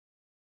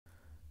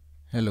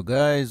Hello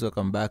guys,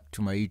 welcome back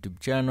to my YouTube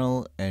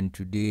channel, and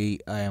today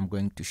I am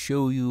going to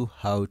show you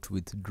how to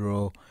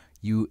withdraw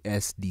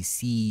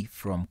USDC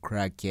from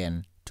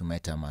Kraken to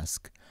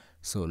MetaMask.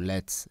 So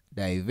let's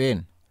dive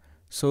in.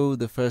 So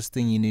the first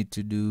thing you need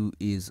to do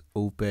is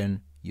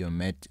open your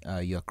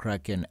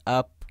Kraken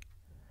app,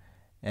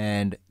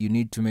 and you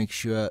need to make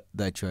sure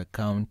that your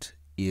account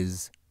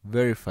is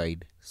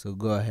verified. So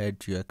go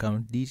ahead to your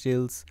account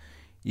details.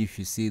 If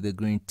you see the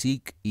green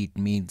tick, it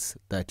means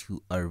that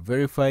you are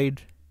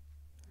verified.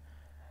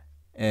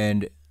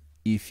 And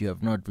if you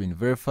have not been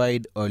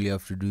verified, all you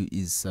have to do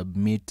is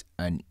submit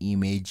an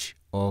image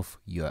of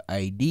your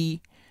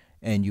ID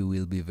and you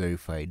will be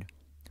verified.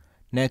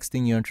 Next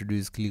thing you want to do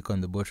is click on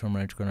the bottom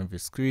right corner of your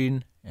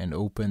screen and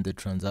open the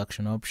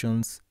transaction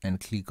options and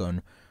click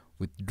on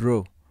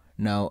withdraw.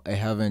 Now, I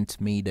haven't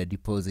made a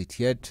deposit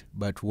yet,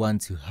 but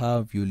once you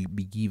have, you'll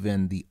be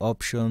given the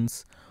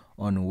options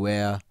on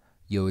where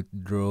your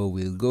withdrawal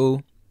will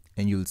go,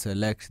 and you'll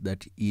select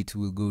that it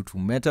will go to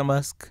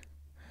MetaMask.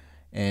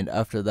 And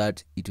after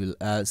that, it will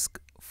ask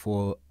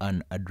for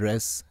an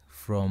address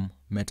from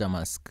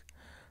MetaMask.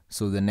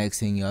 So the next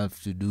thing you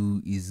have to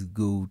do is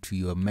go to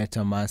your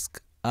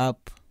MetaMask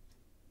app.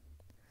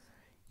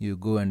 You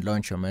go and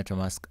launch your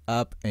MetaMask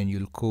app and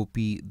you'll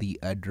copy the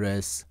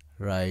address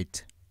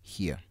right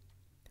here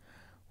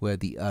where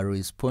the arrow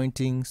is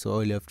pointing. So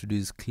all you have to do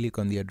is click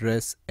on the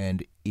address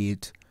and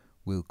it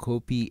will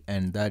copy,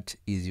 and that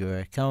is your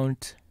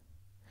account.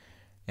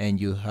 And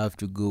you have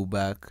to go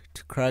back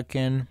to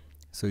Kraken.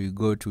 So you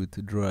go to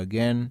withdraw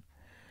again,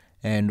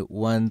 and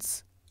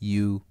once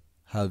you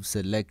have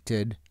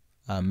selected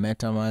a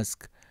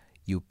MetaMask,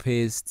 you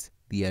paste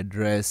the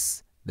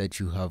address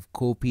that you have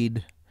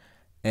copied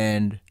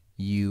and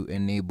you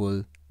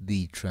enable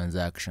the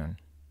transaction.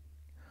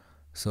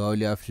 So all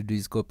you have to do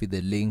is copy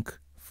the link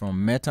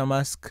from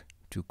MetaMask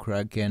to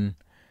Kraken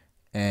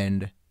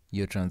and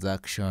your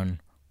transaction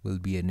will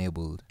be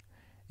enabled.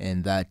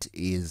 And that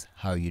is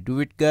how you do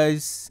it,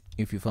 guys.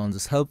 If you found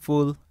this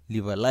helpful,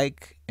 leave a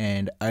like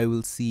and I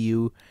will see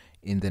you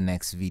in the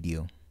next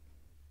video.